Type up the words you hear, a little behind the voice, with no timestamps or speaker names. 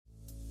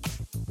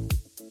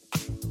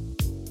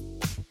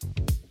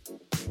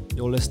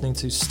You're listening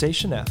to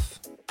Station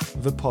F,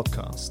 the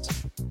podcast.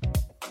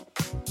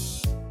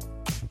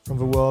 From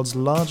the world's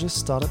largest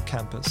startup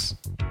campus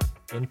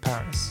in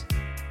Paris.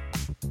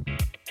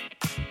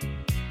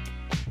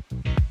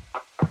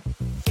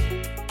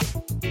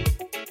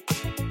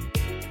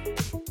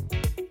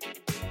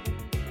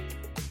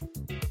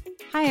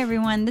 Hi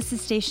everyone, this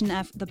is Station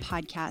F, the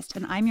podcast,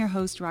 and I'm your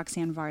host,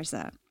 Roxanne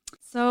Varza.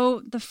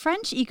 So the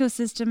French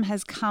ecosystem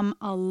has come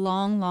a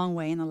long, long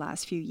way in the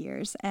last few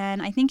years.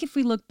 And I think if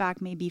we look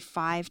back maybe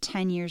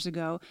 5-10 years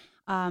ago,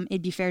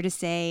 it'd be fair to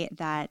say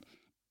that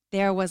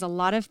there was a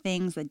lot of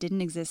things that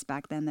didn't exist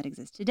back then that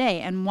exist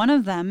today. And one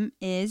of them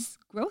is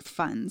growth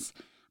funds.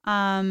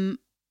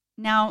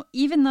 Now,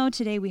 even though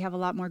today we have a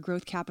lot more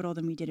growth capital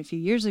than we did a few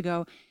years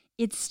ago,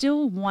 it's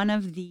still one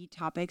of the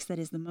topics that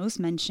is the most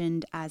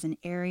mentioned as an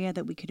area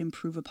that we could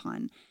improve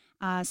upon.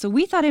 So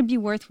we thought it'd be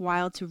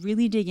worthwhile to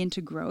really dig into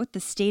growth, the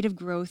state of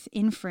growth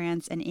in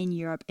France and in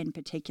Europe in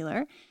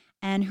particular.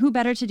 And who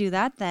better to do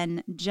that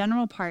than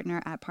general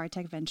partner at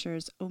Partech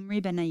Ventures, Omri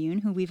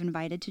Benayoun, who we've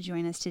invited to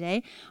join us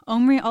today.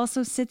 Omri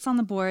also sits on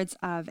the boards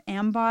of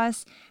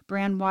Amboss,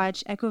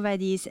 Brandwatch,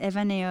 EcoVadis,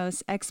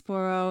 Evaneos,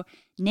 Exporo,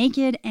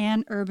 Naked,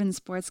 and Urban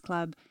Sports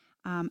Club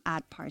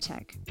at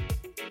Partech.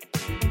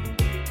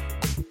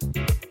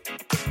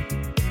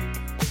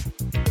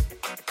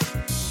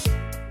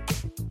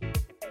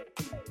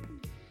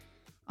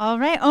 All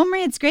right,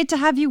 Omri, it's great to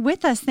have you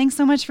with us. Thanks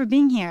so much for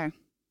being here.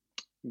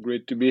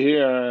 Great to be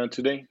here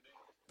today.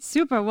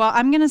 Super. Well,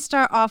 I'm going to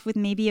start off with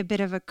maybe a bit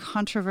of a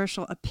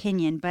controversial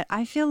opinion, but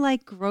I feel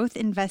like growth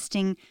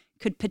investing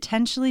could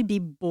potentially be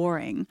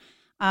boring.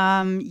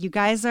 You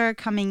guys are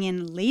coming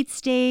in late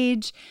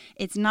stage.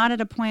 It's not at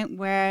a point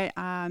where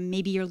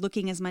maybe you're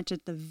looking as much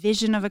at the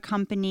vision of a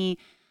company,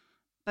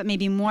 but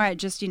maybe more at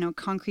just,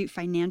 concrete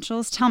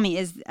financials. Tell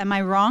me, am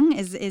I wrong?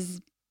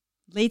 Is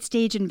late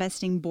stage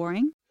investing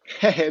boring?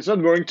 It's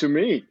not boring to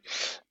me.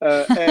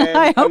 And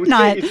I hope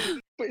not.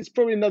 It's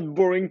probably not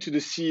boring to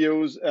the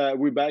CEOs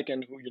we back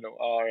and who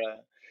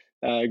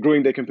are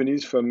growing their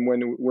companies from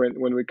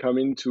when we come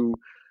into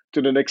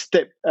the next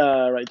step.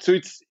 Right. So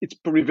it's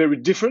probably very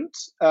different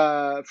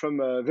from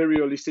very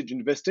early stage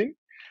investing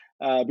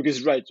because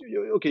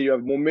you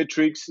have more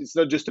metrics. It's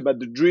not just about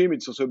the dream.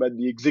 It's also about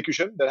the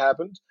execution that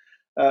happened.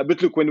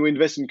 But look, when we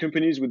invest in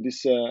companies with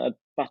this at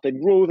Partech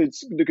Growth,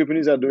 the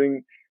companies are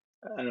doing,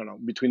 I don't know,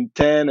 between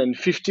 10 and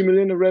 50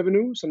 million of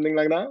revenue, something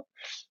like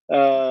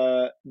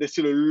that. There's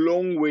still a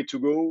long way to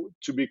go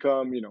to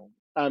become,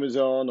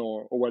 Amazon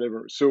or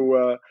whatever.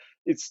 So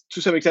it's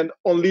to some extent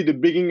only the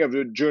beginning of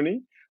the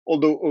journey,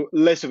 although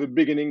less of a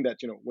beginning that,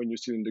 when you're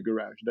still in the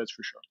garage, that's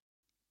for sure.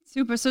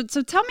 Super. So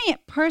tell me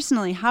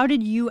personally, how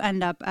did you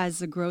end up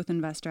as a growth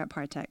investor at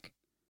Partech?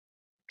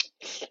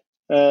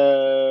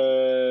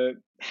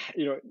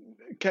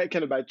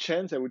 Kind of by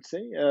chance, I would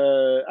say.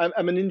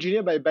 I'm an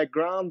engineer by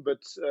background,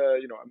 but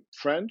I'm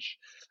French,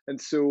 and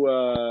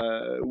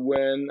so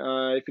when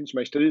I finished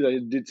my studies, I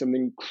did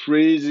something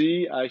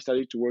crazy. I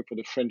started to work for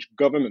the French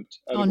government.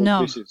 Oh no!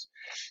 Places.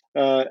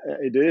 I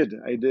did.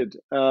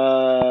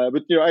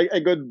 But I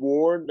got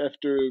bored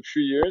after a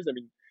few years. I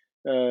mean,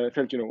 I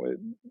felt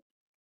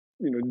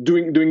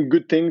doing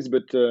good things,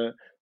 but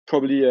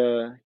probably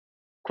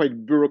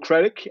quite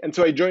bureaucratic, and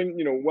so I joined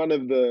one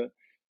of the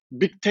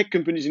big tech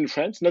companies in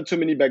France, not so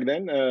many back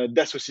then,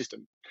 Dassault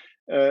Systèmes.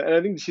 And I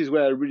think this is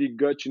where I really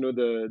got,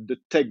 the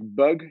tech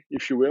bug,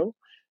 if you will.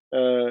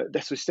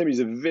 Dassault Systèmes is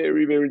a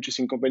very, very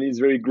interesting company. It's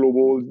very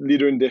global,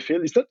 leader in their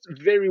field. It's not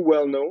very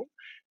well known,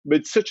 but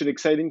it's such an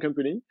exciting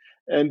company.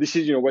 And this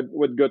is,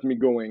 what got me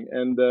going.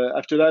 And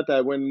after that,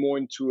 I went more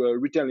into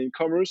retail and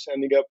e-commerce,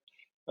 ending up,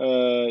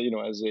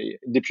 as a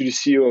deputy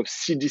CEO of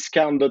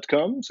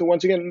Cdiscount.com. So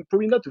once again,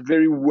 probably not a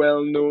very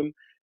well-known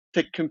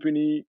tech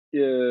company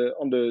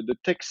on the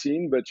tech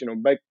scene, but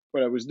back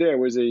when I was there, I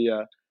was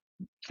a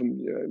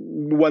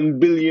 1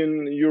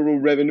 billion euro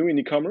revenue in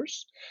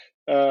e-commerce.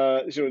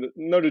 So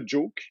not a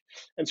joke.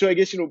 And so I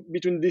guess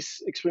between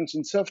this experience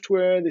in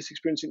software, this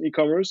experience in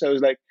e-commerce, I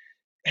was like,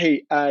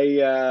 hey,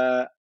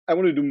 I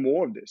want to do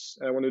more of this.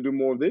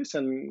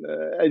 And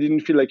I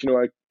didn't feel like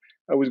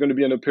I was going to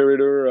be an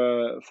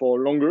operator for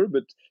longer,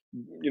 but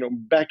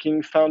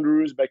backing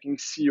founders, backing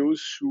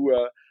CEOs who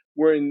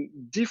were in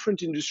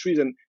different industries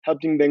and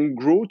helping them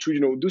grow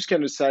to those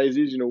kind of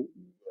sizes,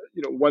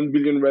 1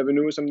 billion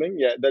revenue or something.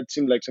 Yeah, that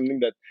seemed like something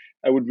that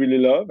I would really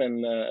love,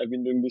 and I've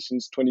been doing this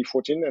since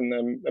 2014,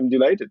 and I'm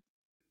delighted.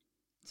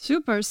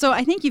 Super. So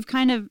I think you've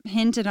kind of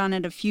hinted on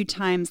it a few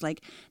times,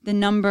 like the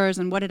numbers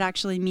and what it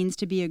actually means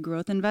to be a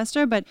growth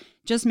investor. But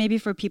just maybe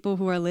for people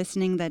who are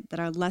listening that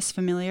are less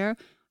familiar,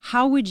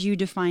 how would you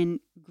define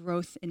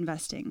growth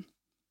investing?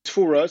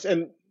 For us,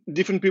 and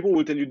different people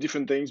will tell you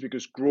different things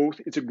because growth,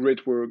 it's a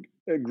great word.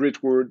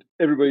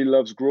 Everybody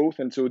loves growth.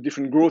 And so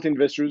different growth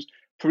investors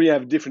probably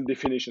have different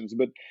definitions.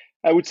 But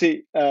I would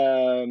say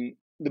the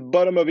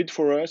bottom of it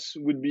for us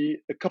would be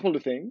a couple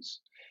of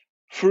things.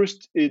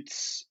 First,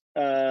 it's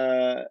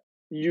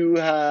you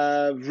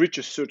have reached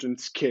a certain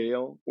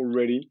scale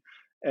already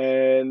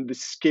and the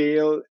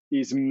scale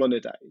is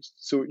monetized.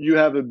 So you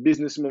have a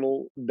business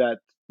model that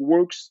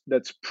works,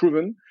 that's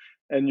proven,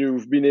 and you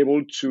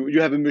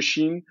have a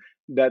machine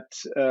that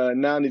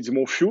now needs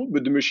more fuel,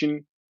 but the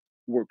machine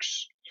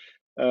works.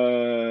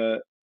 Uh,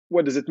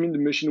 what does it mean? The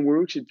machine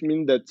works. It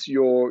means that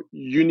your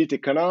unit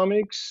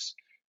economics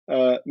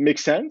make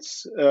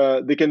sense.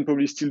 They can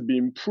probably still be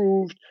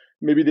improved.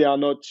 Maybe they are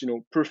not,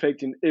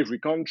 perfect in every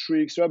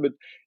country, etc. But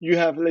you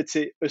have, let's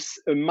say,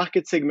 a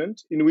market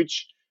segment in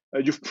which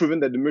you've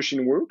proven that the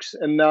machine works,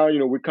 and now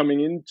we're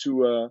coming in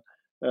to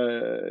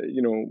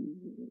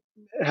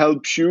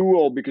help you,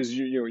 or because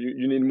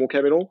you need more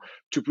capital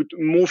to put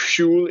more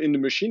fuel in the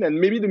machine, and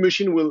maybe the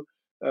machine will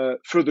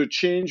further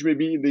change.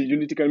 Maybe the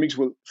unit economics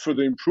will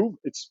further improve.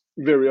 It's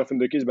very often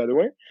the case, by the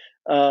way.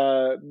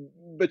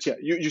 But yeah,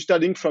 you're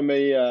starting from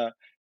a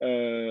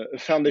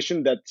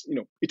foundation that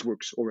it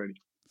works already.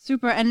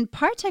 Super. And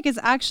Partech is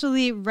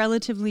actually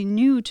relatively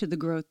new to the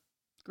growth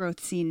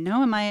scene.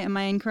 No, am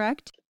I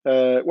incorrect?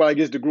 Well, I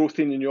guess the growth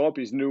scene in Europe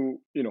is new,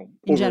 In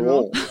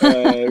overall. general.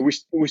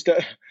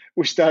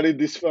 We started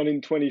this fund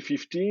in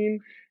 2015,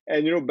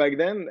 and back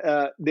then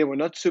there were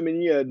not so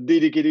many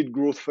dedicated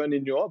growth fund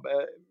in Europe.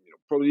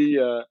 Probably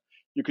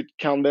you could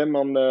count them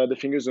on the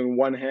fingers on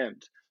one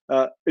hand.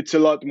 It's a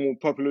lot more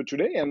popular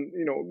today, and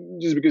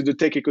just because the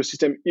tech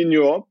ecosystem in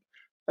Europe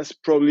has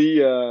probably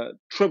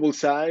treble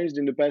sized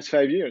in the past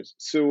 5 years.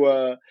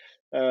 So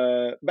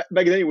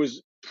back then it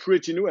was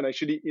pretty new, and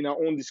actually in our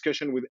own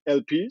discussion with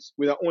LPs,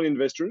 with our own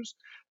investors,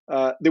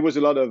 there was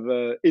a lot of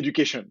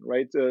education,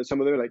 right?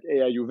 Some of them are like, hey,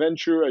 are you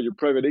venture, are you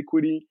private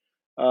equity?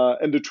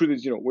 And the truth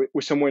is,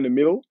 we're somewhere in the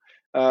middle.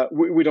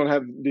 We don't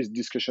have this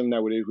discussion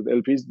nowadays with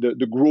LPs.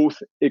 The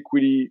growth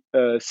equity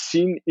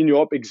scene in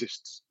Europe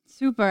exists.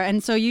 Super.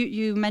 And so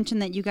you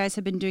mentioned that you guys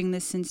have been doing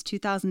this since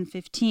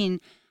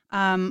 2015.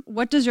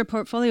 What does your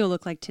portfolio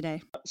look like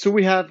today? So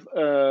we have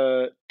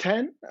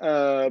 10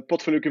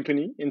 portfolio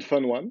company in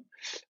Fund 1,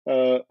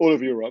 all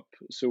over Europe.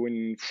 So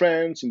in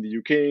France, in the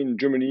UK, in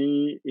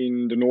Germany,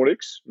 in the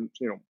Nordics,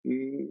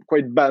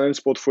 quite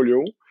balanced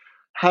portfolio.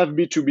 Have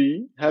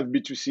B2B, have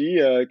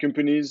B2C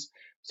companies.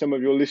 Some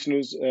of your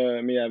listeners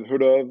may have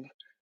heard of.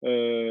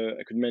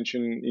 I could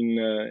mention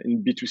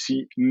in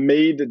B2C,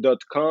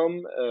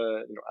 Made.com,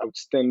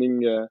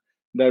 outstanding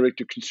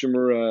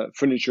direct-to-consumer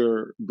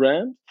furniture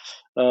brand.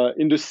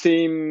 In the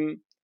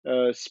same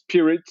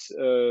spirit,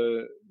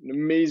 an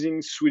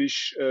amazing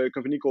Swedish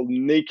company called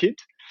Naked.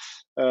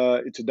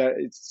 It's a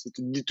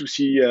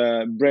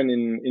D2C brand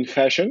in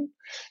fashion.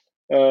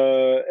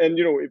 And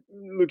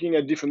looking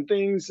at different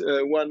things,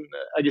 one,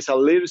 I guess our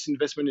latest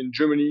investment in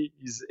Germany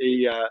is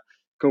a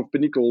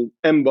company called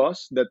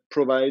Emboss that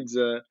provides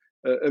a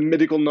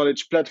medical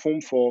knowledge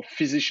platform for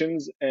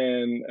physicians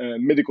and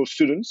medical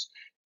students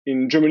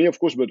in Germany, of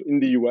course, but in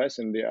the US,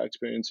 and they are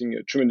experiencing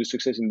a tremendous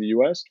success in the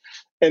US.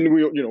 And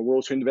we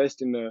also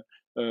invest in,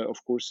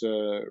 of course,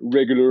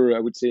 regular, I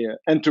would say,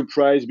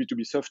 enterprise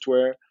B2B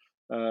software,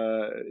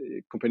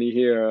 company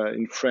here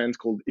in France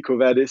called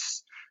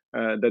EcoVadis,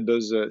 that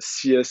does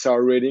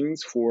CSR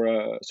ratings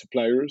for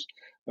suppliers.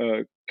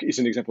 Is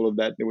an example of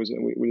that.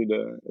 We did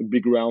a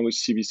big round with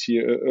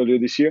CVC earlier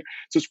this year.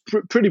 So it's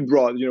pretty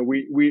broad.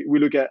 We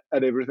look at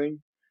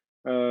everything.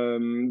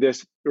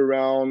 There's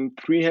around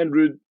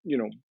 300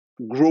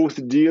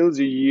 growth deals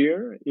a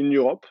year in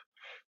Europe,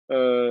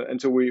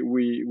 and so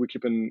we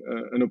keep an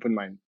open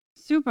mind.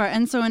 Super.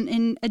 And so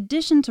in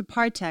addition to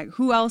Partech,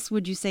 who else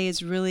would you say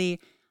is really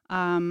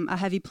a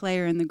heavy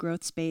player in the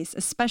growth space,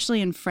 especially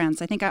in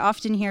France? I think I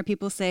often hear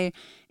people say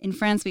in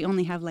France we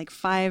only have like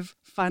 5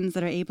 funds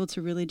that are able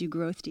to really do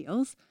growth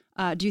deals.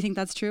 Do you think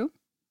that's true?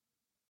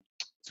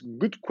 It's a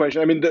good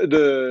question. I mean,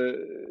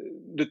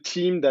 the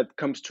team that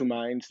comes to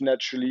mind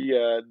naturally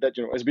that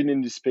has been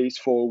in this space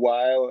for a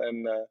while,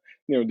 and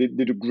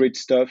they do great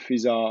stuff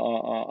is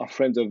our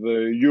friends of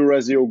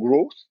Eurazeo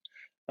Growth,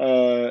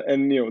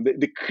 and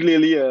they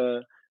clearly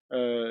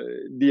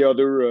the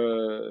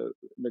other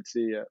let's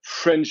say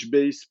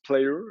French-based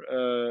player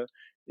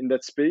in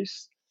that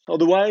space.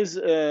 Otherwise,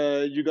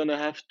 you're gonna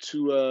have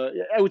to.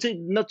 I would say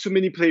not too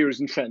many players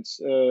in France.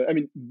 I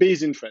mean,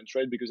 based in France,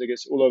 right? Because I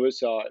guess all of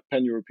us are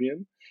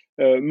pan-European.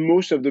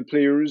 Most of the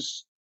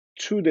players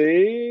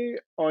today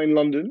are in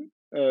London,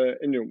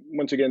 and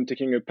once again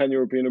taking a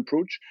pan-European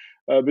approach.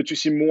 But you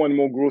see more and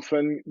more growth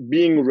fund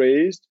being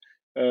raised.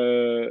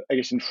 I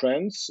guess in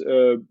France,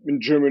 in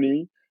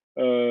Germany,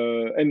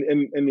 and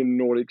in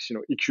Nordics.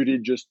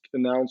 EQT just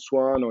announced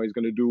one, or is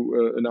going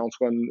to announce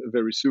one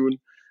very soon.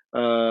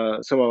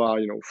 Some of our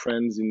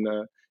friends in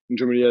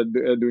Germany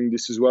are doing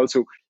this as well.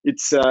 So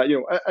it's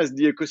as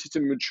the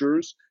ecosystem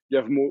matures, you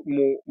have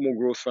more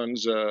growth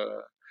funds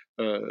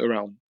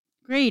around.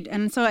 Great.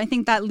 And so I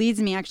think that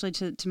leads me actually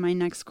to my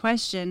next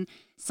question.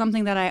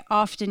 Something that I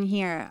often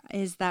hear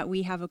is that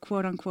we have a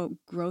quote unquote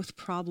growth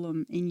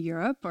problem in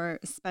Europe, or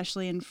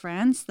especially in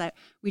France, that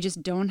we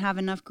just don't have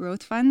enough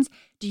growth funds.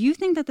 Do you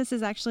think that this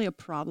is actually a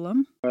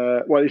problem?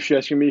 Well, if you're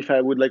asking me if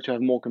I would like to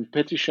have more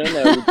competition,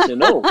 I would say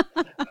no.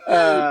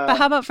 But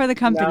how about for the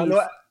companies?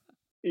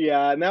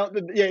 Yeah, now,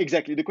 yeah,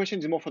 exactly. The question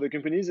is more for the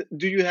companies.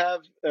 Do you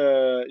have,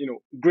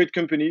 great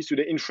companies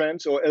today in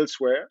France or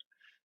elsewhere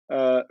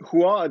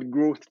who are at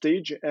growth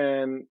stage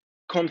and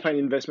can't find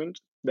investment?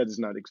 That does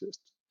not exist.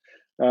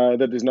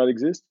 That does not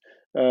exist.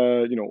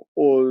 All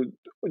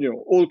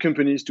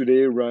companies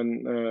today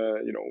run,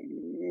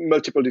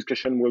 multiple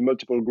discussion with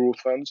multiple growth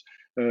funds,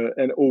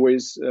 and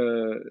always,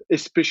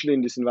 especially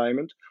in this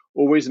environment,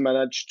 always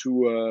manage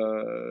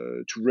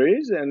to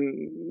raise.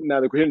 And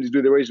now the question is,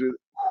 do they raise with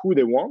who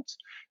they want?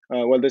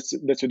 Well,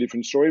 that's a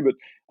different story. But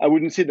I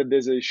wouldn't say that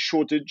there's a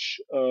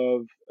shortage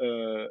of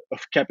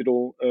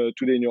capital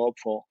today in Europe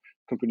for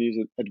companies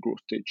at growth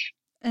stage.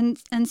 And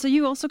so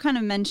you also kind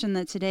of mentioned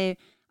that today,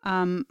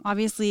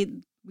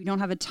 obviously, we don't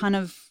have a ton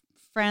of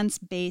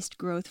France-based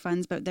growth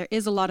funds, but there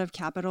is a lot of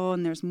capital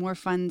and there's more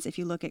funds if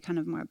you look at kind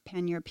of more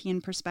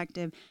pan-European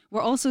perspective.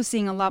 We're also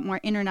seeing a lot more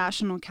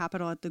international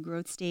capital at the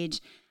growth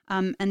stage.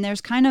 And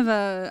there's kind of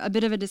a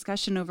bit of a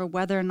discussion over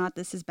whether or not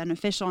this is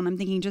beneficial. And I'm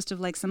thinking just of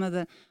like some of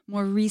the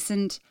more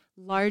recent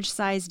large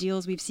size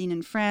deals we've seen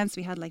in France.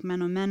 We had like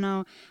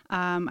ManoMano.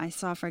 I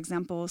saw, for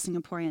example,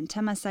 Singaporean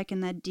Temasek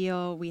in that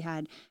deal. We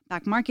had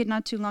Back Market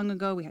not too long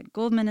ago. We had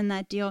Goldman in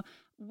that deal.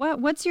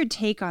 What's your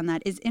take on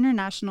that? Is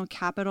international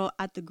capital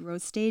at the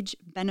growth stage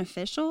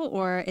beneficial,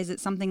 or is it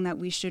something that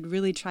we should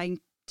really try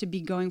to be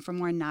going for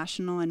more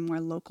national and more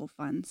local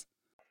funds?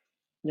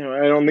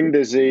 I don't think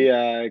there's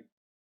a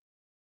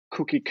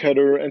cookie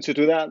cutter answer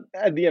to that.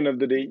 At the end of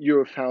the day,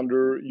 you're a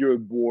founder, you're a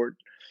board,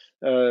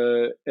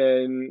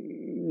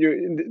 and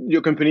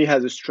your company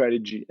has a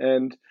strategy.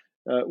 And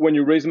when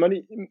you raise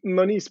money,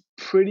 money is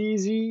pretty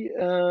easy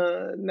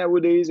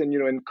nowadays,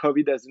 and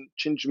COVID hasn't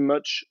changed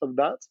much of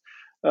that.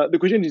 The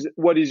question is,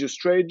 what is your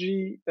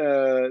strategy?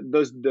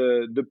 Does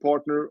the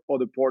partner or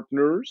the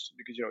partners,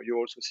 because you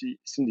also see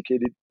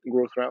syndicated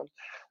growth rounds,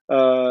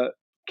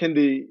 can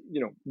they,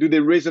 do they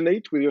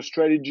resonate with your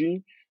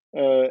strategy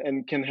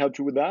and can help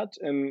you with that?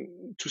 And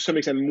to some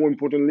extent, more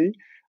importantly,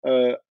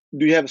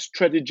 do you have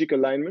strategic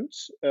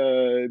alignments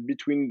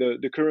between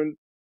the current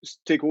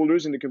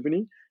stakeholders in the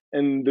company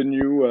and the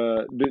new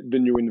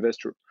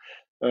investor?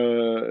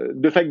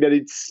 The fact that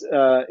it's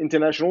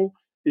international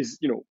is,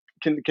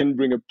 can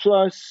bring a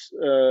plus.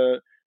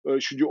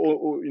 Should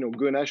you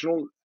go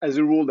national? As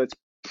a rule, that's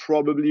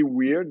probably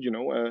weird.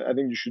 I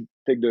think you should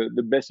take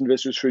the best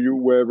investors for you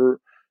wherever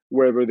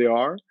they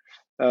are.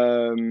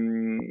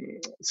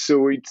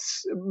 So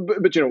it's,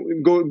 but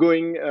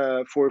going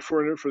for a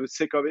foreigner for the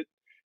sake of it,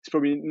 it's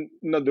probably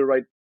not the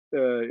right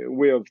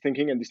way of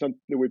thinking, and it's not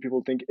the way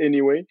people think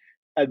anyway.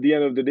 At the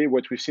end of the day,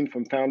 what we've seen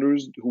from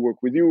founders who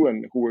work with you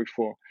and who work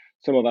for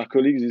some of our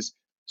colleagues is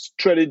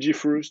strategy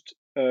first,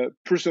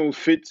 personal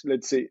fit,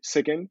 let's say,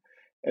 second,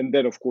 and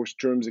then of course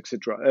terms,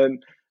 etc.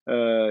 And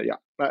yeah,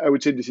 I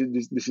would say this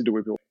is the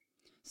way people.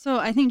 So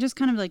I think just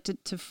kind of like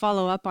to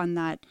follow up on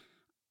that,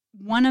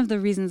 one of the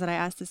reasons that I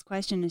asked this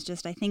question is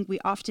just I think we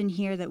often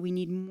hear that we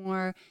need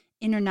more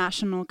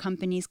international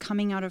companies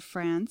coming out of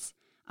France.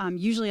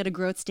 Usually at a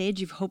growth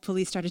stage, you've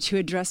hopefully started to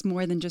address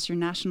more than just your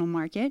national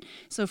market.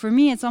 So for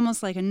me, it's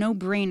almost like a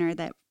no-brainer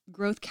that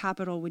growth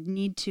capital would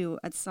need to,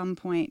 at some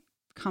point,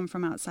 come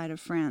from outside of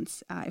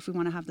France. If we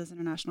want to have those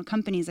international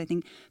companies, I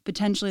think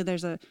potentially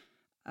there's a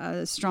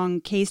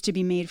strong case to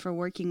be made for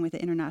working with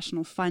an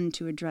international fund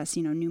to address,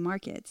 new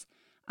markets.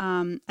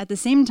 At the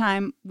same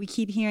time, we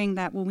keep hearing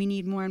that, well, we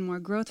need more and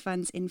more growth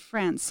funds in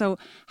France. So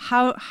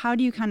how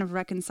do you kind of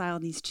reconcile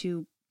these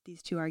two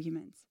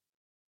arguments?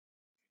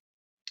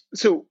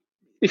 So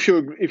if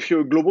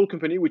you're a global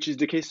company, which is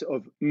the case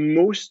of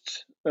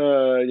most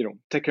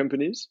tech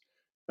companies,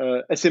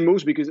 I say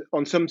most because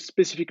on some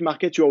specific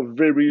markets you're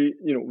very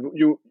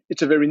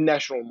it's a very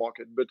national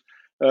market. But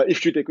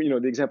if you take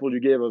the example you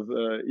gave of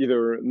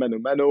either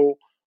ManoMano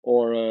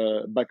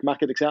or Back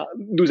Market, etc.,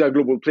 those are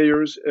global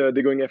players.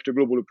 They're going after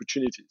global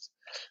opportunities.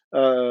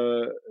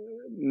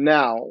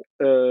 Now,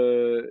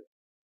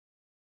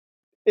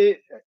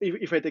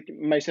 if I take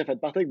myself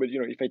at Partech, but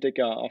if I take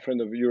our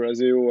friend of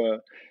Eurazeo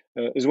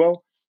as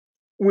well,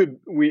 we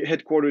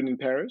headquartered in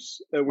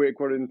Paris. We're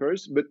headquartered in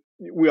Paris, but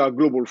we are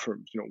global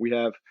firms. We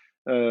have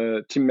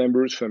team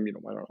members from I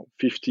don't know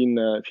 15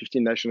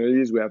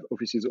 nationalities. We have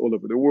offices all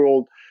over the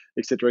world,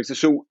 etc.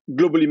 So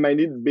globally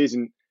minded, based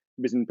in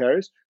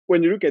Paris.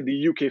 When you look at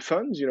the UK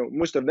funds,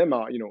 most of them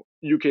are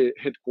UK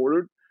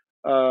headquartered,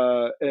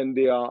 and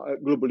they are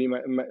globally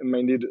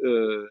minded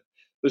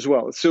as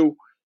well. So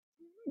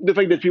the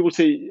fact that people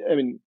say,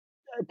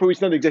 probably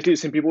it's not exactly the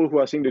same people who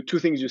are saying the two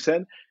things you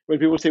said. When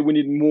people say we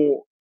need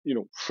more,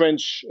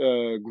 French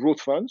growth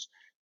funds,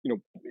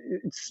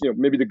 it's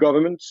maybe the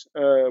government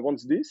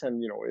wants this,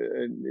 and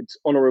it's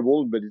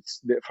honorable, but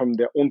it's from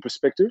their own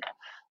perspective.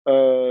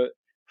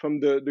 From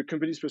the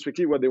company's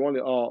perspective, what they want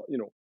are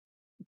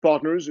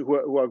partners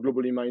who are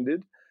globally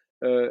minded,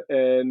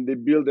 and they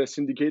build a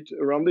syndicate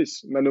around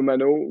this.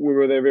 ManoMano, we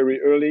were there very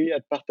early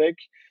at Partech.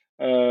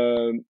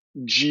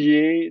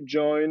 GA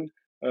joined.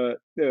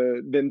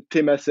 Then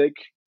Temasek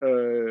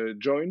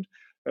joined,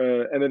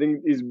 and I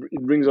think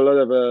it brings a lot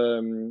of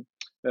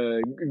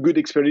good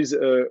expertise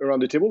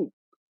around the table.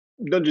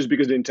 not just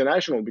because they're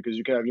international, because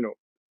you can have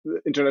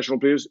international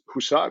players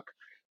who suck,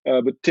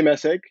 but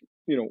Temasek,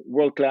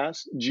 world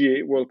class,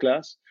 GA world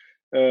class.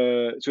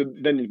 So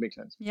then it makes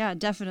sense. Yeah,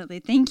 definitely.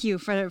 Thank you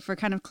for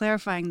kind of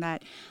clarifying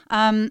that.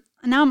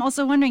 Now I'm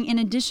also wondering, in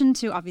addition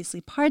to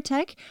obviously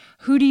Partech,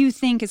 who do you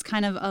think is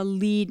kind of a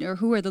lead, or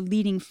who are the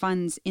leading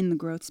funds in the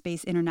growth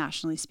space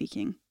internationally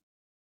speaking?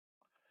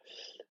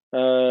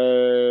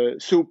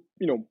 So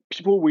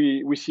people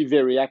we see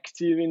very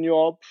active in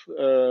Europe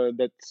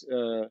that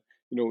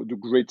do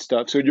great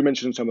stuff. So you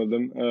mentioned some of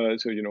them.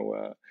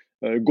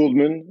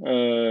 Goldman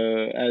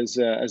has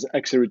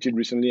accelerated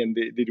recently, and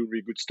they do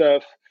really good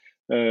stuff.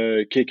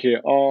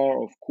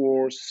 KKR, of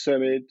course,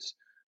 Summit,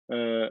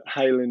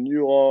 Highland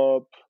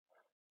Europe.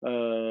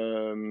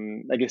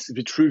 I guess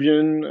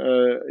Vitruvian,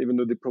 even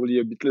though they're probably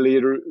a bit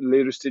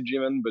later stage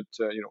even, but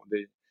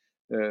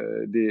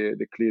they're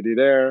clearly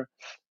there.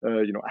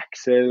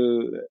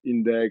 Axel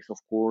Index, of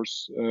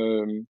course.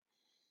 Who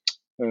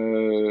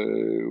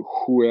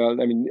else?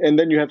 I mean, and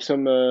then you have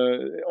some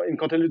in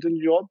continental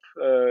Europe.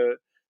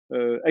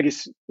 I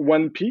guess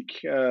One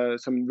Peak,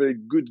 some very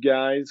good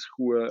guys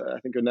who I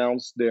think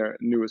announced their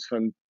newest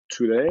fund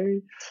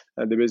today.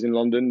 They're based in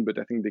London, but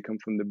I think they come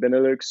from the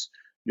Benelux.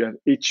 You have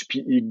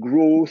HPE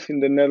Growth in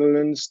the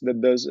Netherlands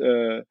that does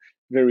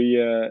very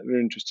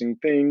interesting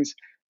things.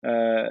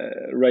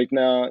 Right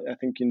now, I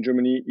think in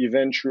Germany,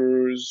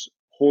 eVentures,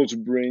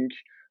 Holzbrink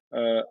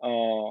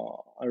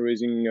are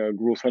raising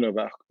growth fund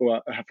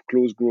or have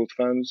closed growth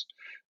funds.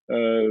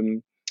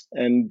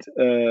 And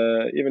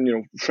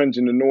even friends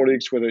in the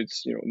Nordics, whether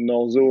it's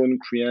Norzone,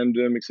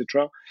 Creandum,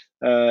 etc.,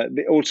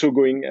 they're also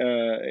going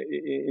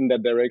in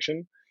that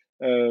direction.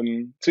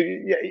 So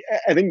yeah,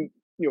 I think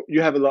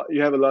you have a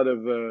lot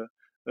of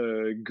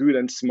good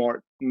and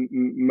smart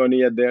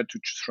money out there to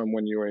choose from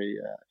when you're a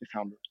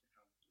founder.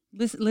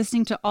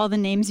 Listening to all the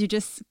names you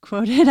just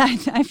quoted,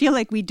 I feel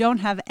like we don't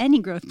have any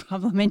growth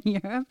problem in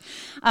Europe.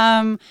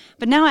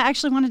 But now I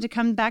actually wanted to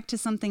come back to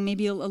something,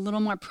 maybe a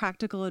little more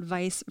practical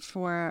advice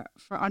for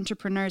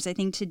entrepreneurs. I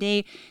think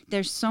today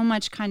there's so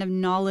much kind of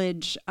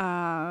knowledge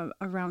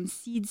around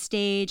seed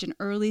stage and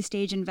early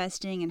stage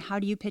investing, and how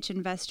do you pitch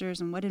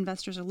investors and what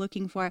investors are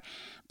looking for.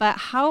 But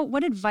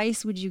what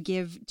advice would you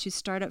give to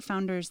startup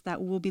founders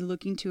that will be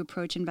looking to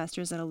approach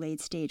investors at a late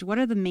stage? What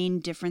are the main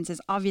differences?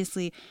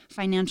 Obviously,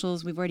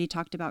 financials, we've already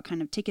talked about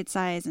kind of ticket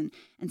size and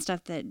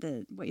stuff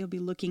what you'll be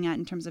looking at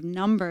in terms of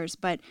numbers,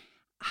 but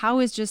how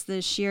is just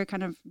the sheer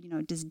kind of,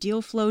 does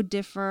deal flow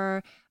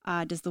differ?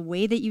 Does the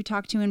way that you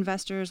talk to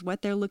investors,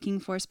 what they're looking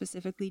for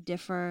specifically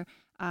differ?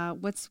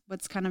 What's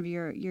kind of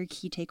your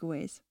key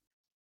takeaways?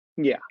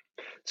 Yeah.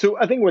 So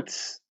I think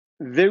what's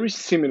very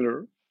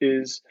similar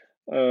is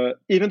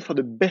even for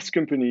the best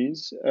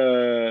companies,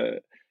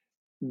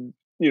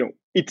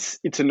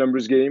 it's a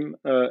numbers game,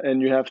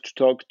 and you have to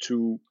talk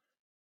to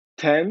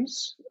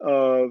tens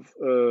of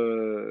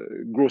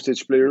growth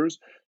stage players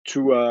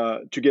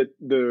to get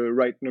the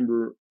right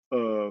number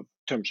of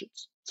term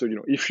sheets. So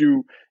if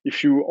you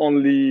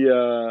only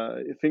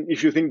think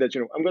that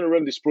I'm going to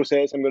run this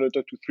process, I'm going to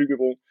talk to 3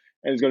 people,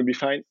 and it's going to be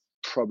fine,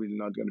 probably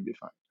not going to be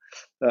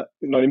fine.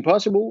 Not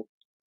impossible,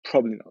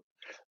 probably not.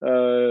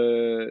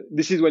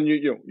 This is when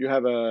you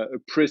have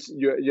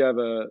you have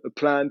a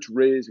plan to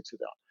raise,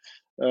 etc.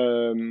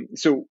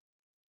 So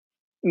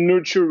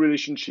nurture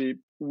relationship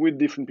with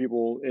different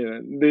people.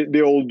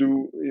 They all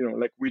do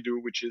like we do,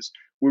 which is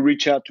we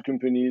reach out to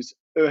companies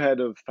ahead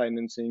of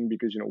financing,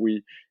 because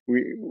we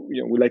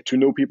like to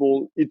know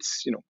people.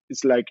 It's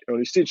like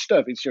early stage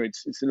stuff. It's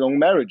it's a long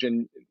marriage,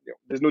 and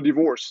there's no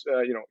divorce.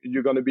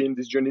 You're going to be in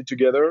this journey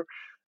together,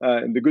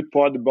 and the good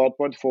part, the bad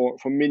part, for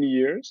many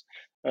years.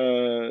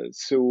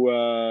 So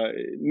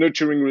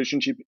nurturing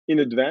relationship in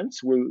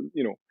advance will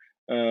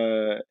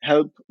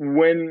help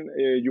when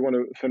you want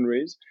to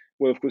fundraise.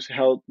 Will of course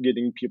help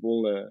getting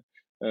people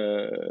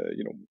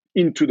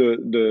into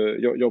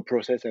your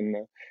process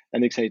and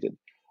excited.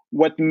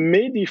 What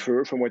may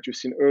differ from what you've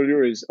seen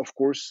earlier is, of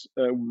course,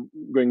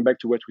 going back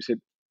to what we said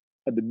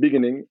at the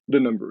beginning, the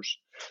numbers.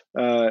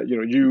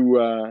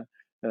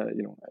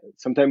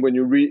 Sometimes when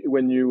you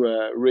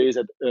raise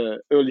at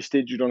early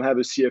stage, you don't have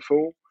a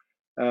CFO.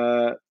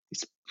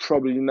 It's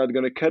probably not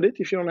going to cut it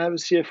if you don't have a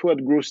CFO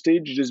at growth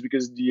stage, just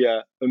because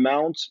the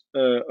amount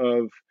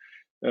of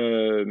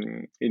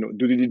due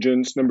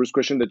diligence, numbers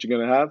question that you're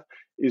going to have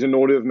is an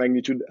order of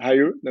magnitude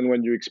higher than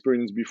when you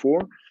experienced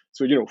before.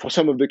 So for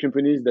some of the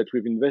companies that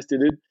we've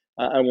invested in,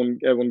 I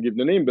won't give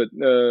the name, but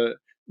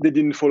they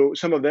didn't follow.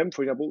 Some of them,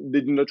 for example,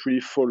 they did not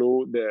really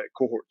follow their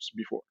cohorts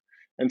before,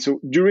 and so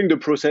during the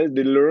process,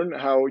 they learn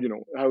how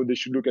they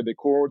should look at the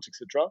cohorts,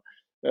 etc.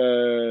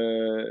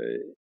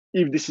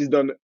 If this is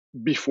done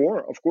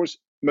before, of course,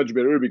 much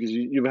better, because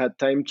you've had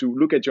time to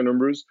look at your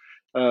numbers,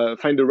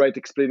 find the right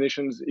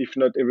explanations. If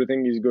not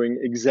everything is going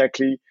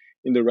exactly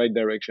in the right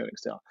direction,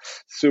 etc.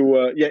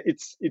 So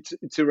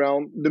it's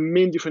around the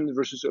main difference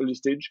versus early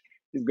stage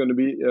is going to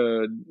be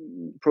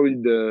probably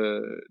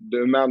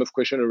the amount of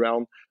question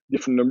around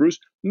different numbers.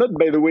 Not,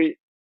 by the way,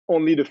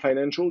 only the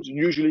financials.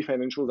 Usually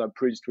financials are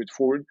pretty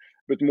straightforward,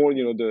 but more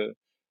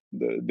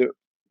the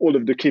all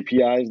of the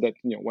KPIs that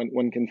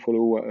one can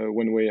follow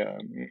one way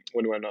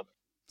or another.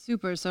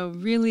 Super. So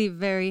really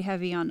very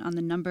heavy on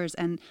the numbers.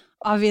 And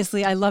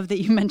obviously, I love that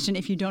you mentioned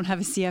if you don't have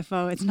a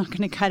CFO, it's not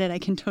going to cut it. I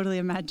can totally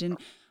imagine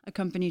a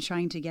company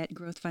trying to get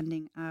growth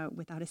funding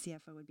without a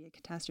CFO would be a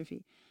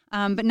catastrophe.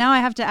 But now I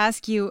have to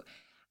ask you,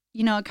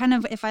 kind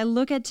of if I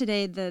look at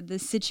today, the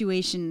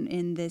situation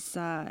in this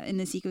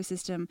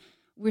ecosystem,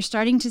 we're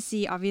starting to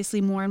see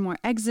obviously more and more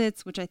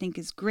exits, which I think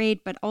is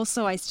great. But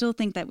also, I still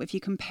think that if you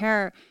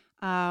compare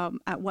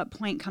at what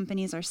point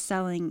companies are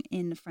selling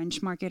in the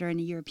French market or in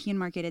a European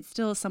market, it's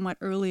still somewhat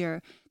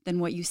earlier than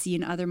what you see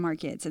in other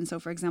markets. And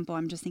so, for example,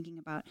 I'm just thinking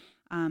about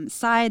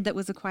Side that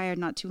was acquired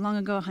not too long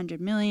ago,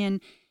 100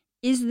 million.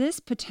 Is this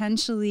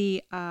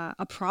potentially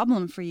a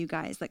problem for you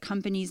guys, that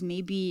companies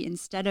maybe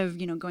instead of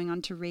going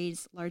on to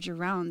raise larger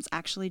rounds,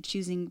 actually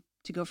choosing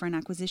to go for an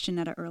acquisition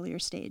at an earlier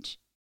stage?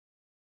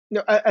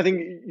 No, I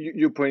think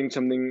you're pointing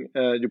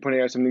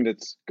out something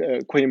that's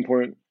quite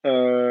important.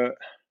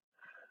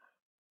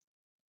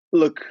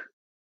 Look,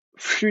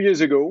 a few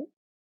years ago,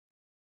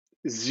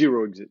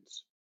 0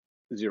 exits,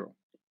 0,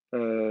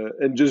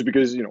 and just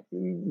because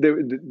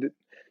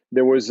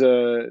there was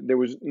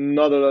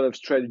not a lot of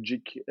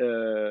strategic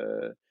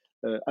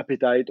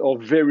appetite, or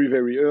very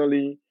very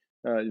early,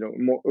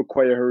 more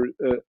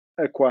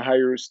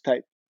acquirers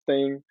type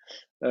thing.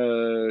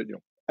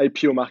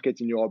 IPO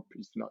market in Europe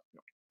is not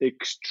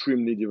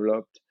extremely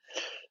developed.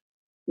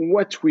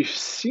 What we've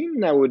seen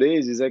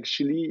nowadays is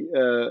actually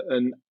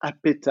an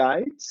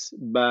appetite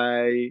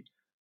by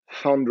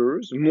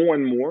founders more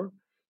and more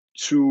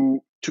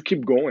to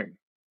keep going,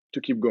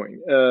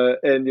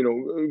 and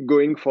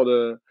going for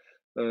the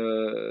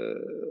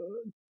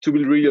to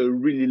build really a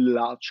really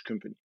large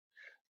company.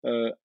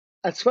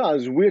 As far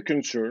as we're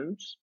concerned,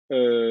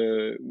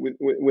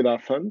 with our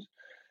fund,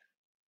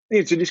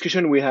 it's a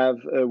discussion we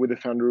have with the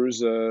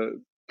founders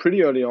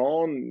pretty early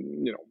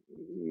on,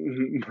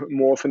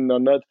 more often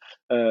than not,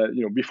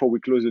 before we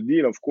close the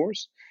deal, of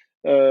course.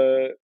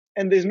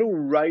 And there's no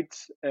right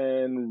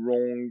and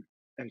wrong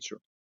answer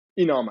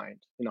in our mind.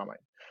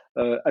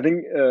 I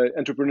think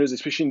entrepreneurs,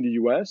 especially in the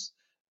US,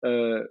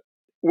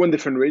 when they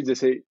fundraise, they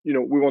say, we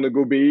want to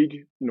go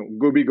big,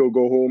 or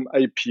go home,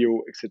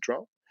 IPO,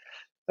 etc.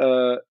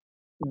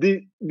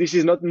 This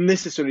is not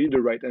necessarily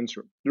the right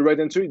answer. The right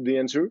answer is the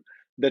answer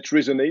that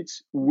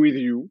resonates with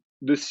you,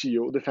 the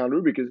CEO, the founder,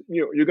 because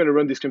you're going to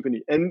run this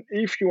company. And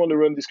if you want to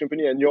run this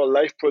company and your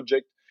life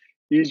project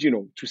is,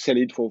 to sell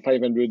it for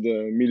 500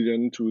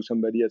 million to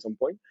somebody at some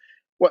point,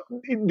 well,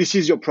 this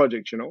is your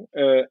project,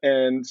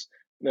 and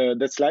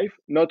that's life.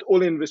 Not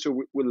all investors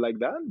will like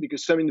that,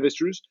 because some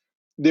investors,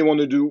 they want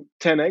to do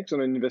 10x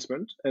on an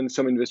investment, and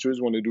some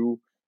investors want to do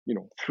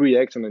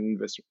 3x on an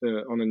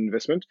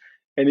investment.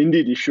 And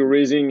indeed, if you're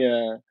raising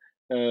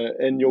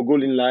and your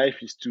goal in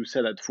life is to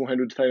sell at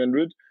 400,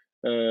 500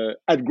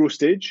 at growth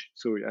stage,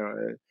 so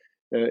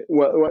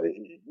well,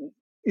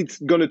 it's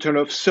going to turn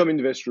off some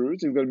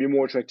investors. It's going to be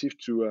more attractive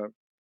to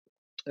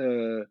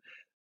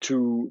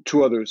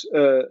others.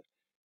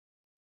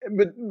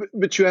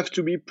 But you have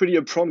to be pretty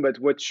upfront about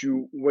what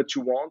you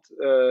want,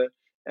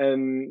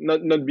 and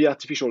not be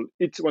artificial.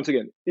 It's, once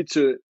again, it's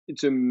a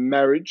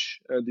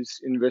marriage, this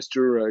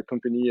investor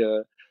company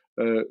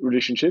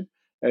relationship,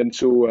 and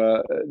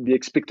so the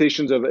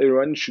expectations of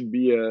everyone should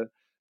be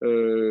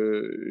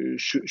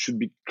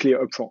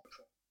clear upfront.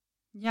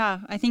 Yeah,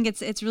 I think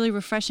it's really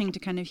refreshing to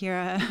kind of hear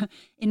an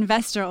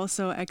investor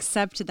also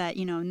accept that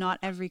not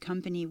every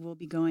company will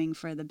be going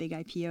for the big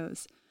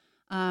IPOs.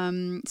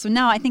 So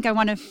now I think I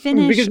want to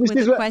finish with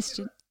a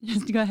question.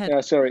 Go ahead. Yeah,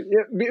 sorry.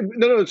 Yeah,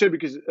 no, sorry,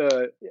 because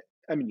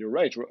you're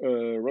right,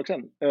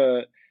 Roxane.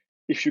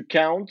 If you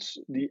count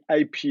the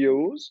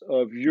IPOs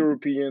of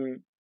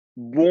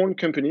European-born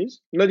companies,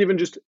 not even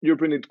just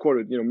European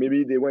headquartered,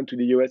 maybe they went to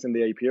the US and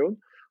they IPO'd.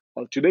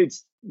 Well, today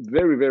it's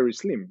very, very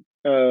slim.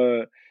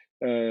 So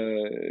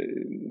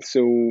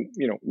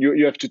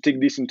you have to take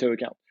this into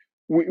account.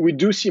 We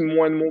do see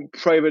more and more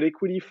private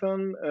equity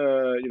fund,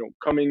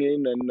 coming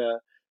in and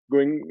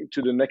going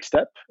to the next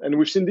step, and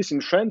we've seen this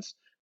in France.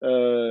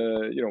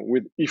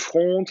 With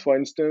Ifront, for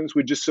instance,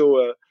 we just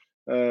saw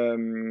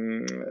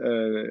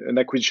an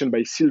acquisition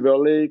by Silver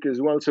Lake as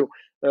well. So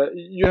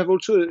you have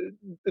also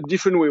a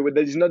different way where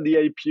that is not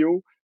the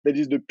IPO, that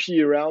is the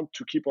PE round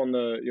to keep on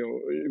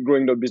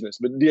growing their business.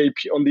 But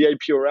on the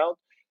IPO round,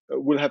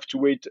 we'll have to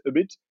wait a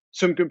bit.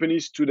 Some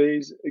companies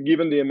today,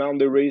 given the amount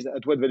they raised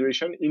at what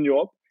valuation in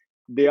Europe,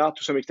 they are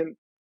to some extent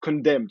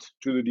condemned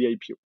to do the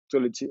IPO. So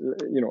let's see,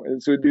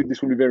 so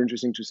this will be very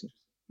interesting to see.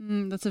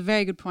 That's a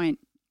very good point.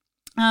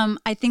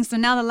 I think so.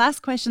 Now the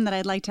last question that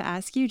I'd like to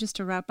ask you, just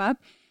to wrap up,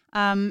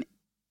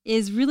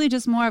 is really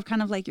just more of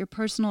kind of like your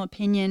personal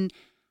opinion.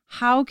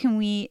 How can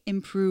we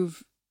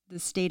improve the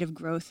state of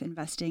growth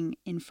investing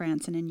in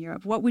France and in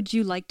Europe? What would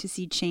you like to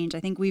see change? I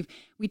think we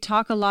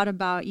talk a lot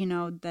about,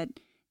 that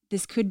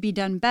this could be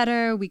done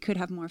better. We could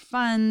have more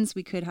funds.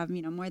 We could have,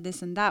 more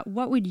this and that.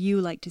 What would you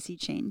like to see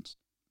change?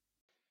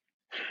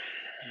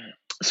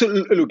 So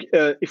look,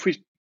 if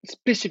we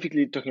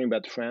specifically talking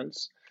about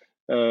France,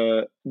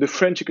 the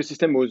French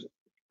ecosystem was,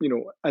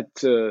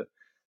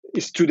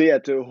 is today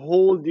at a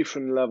whole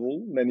different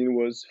level than it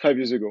was 5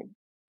 years ago.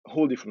 A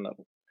whole different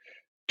level.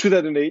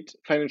 2008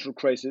 financial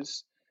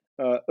crisis.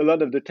 A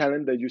lot of the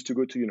talent that used to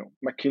go to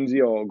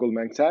McKinsey or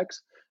Goldman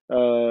Sachs, they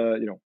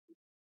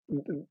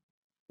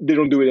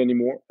don't do it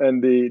anymore,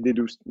 and they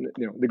do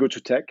they go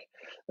to tech,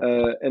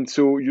 and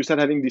so you start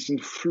having this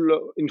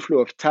inflow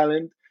of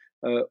talent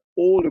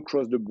all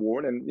across the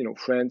board. And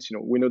France,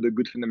 we know the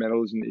good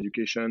fundamentals in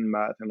education,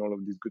 math, and all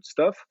of this good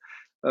stuff,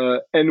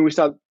 and we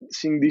start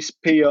seeing this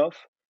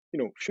payoff a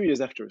few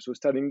years after, so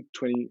starting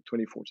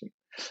 2014.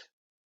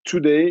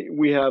 Today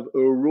we have a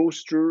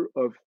roster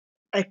of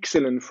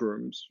excellent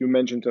firms. You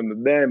mentioned some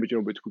of them, but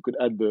but we could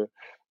add the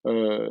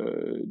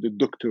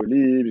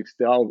Doctolib,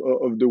 etc.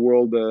 of the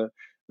world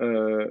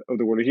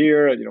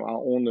here. Our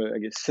own, I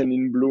guess,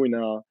 Sendinblue in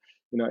our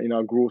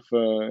growth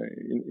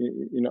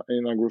in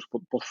our growth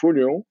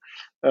portfolio,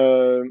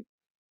 and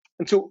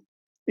so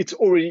it's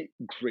already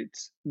great.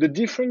 The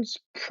difference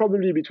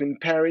probably between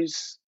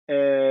Paris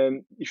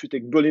and, if you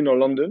take Berlin or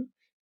London,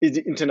 is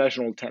the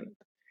international talent.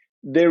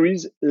 There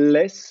is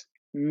less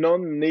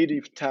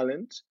non-native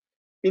talent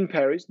in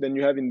Paris than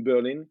you have in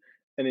Berlin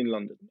and in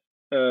London.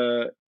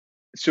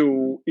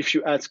 So if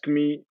you ask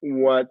me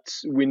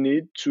what we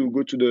need to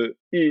go to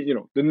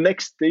the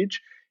next stage,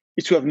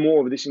 is to have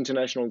more of this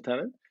international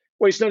talent.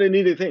 Well, it's not an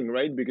easy thing,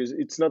 right? Because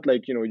it's not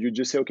like you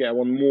just say, okay, I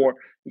want more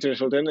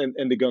international talent,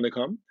 and they're gonna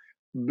come.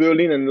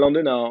 Berlin and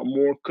London are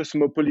more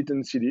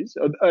cosmopolitan cities.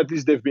 At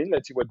least they've been.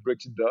 Let's see what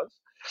Brexit does.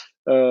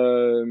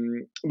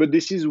 But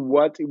this is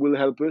what will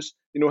help us,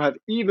 have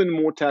even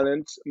more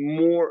talent,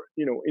 more,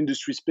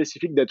 industry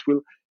specific, that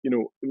will,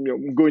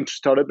 go into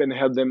startup and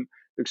help them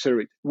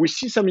accelerate. We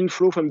see some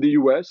inflow from the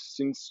US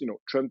since,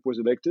 Trump was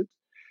elected.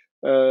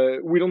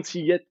 We don't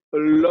see yet a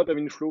lot of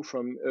inflow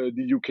from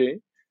the UK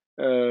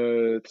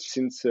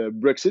since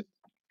Brexit.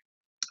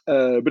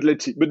 But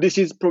let's see. But this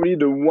is probably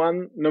the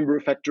one number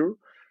factor.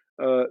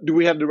 Do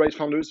we have the right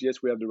founders?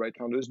 Yes, we have the right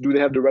founders. Do they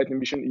have the right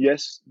ambition?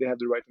 Yes, they have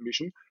the right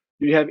ambition.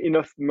 Do you have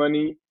enough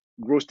money,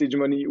 growth stage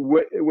money,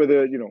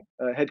 whether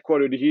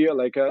headquartered here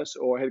like us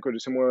or headquartered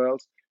somewhere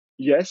else?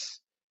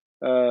 Yes.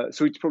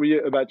 So it's probably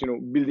about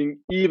building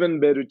even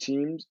better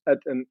teams at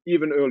an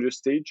even earlier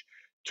stage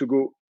to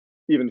go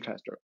even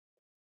faster.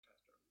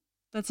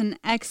 That's an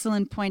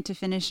excellent point to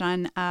finish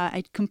on.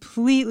 I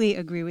completely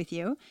agree with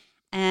you.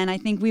 And I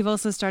think we've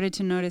also started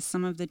to notice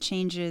some of the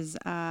changes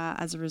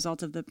as a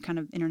result of the kind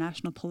of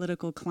international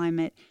political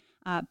climate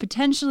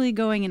potentially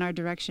going in our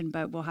direction,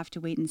 but we'll have to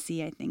wait and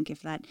see, I think,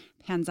 if that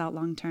pans out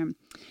long term.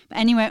 But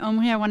anyway,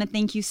 Omri, I want to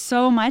thank you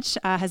so much.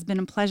 Has been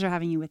a pleasure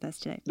having you with us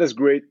today. That's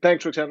great.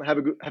 Thanks, Roxane. Have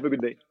a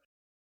good day.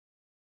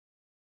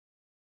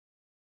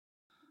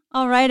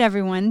 All right,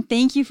 everyone.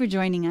 Thank you for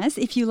joining us.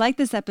 If you like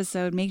this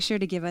episode, make sure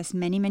to give us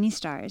many, many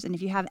stars. And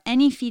if you have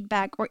any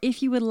feedback, or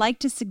if you would like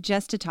to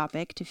suggest a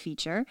topic to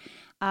feature,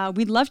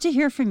 we'd love to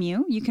hear from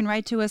you. You can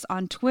write to us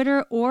on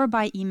Twitter or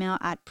by email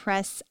at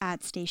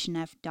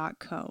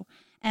press@stationf.co.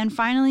 And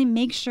finally,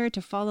 make sure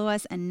to follow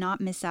us and not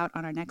miss out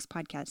on our next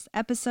podcast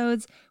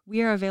episodes.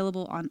 We are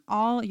available on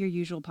all your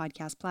usual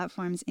podcast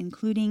platforms,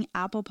 including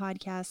Apple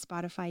Podcasts,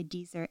 Spotify,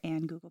 Deezer,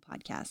 and Google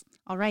Podcasts.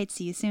 All right,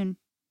 see you soon.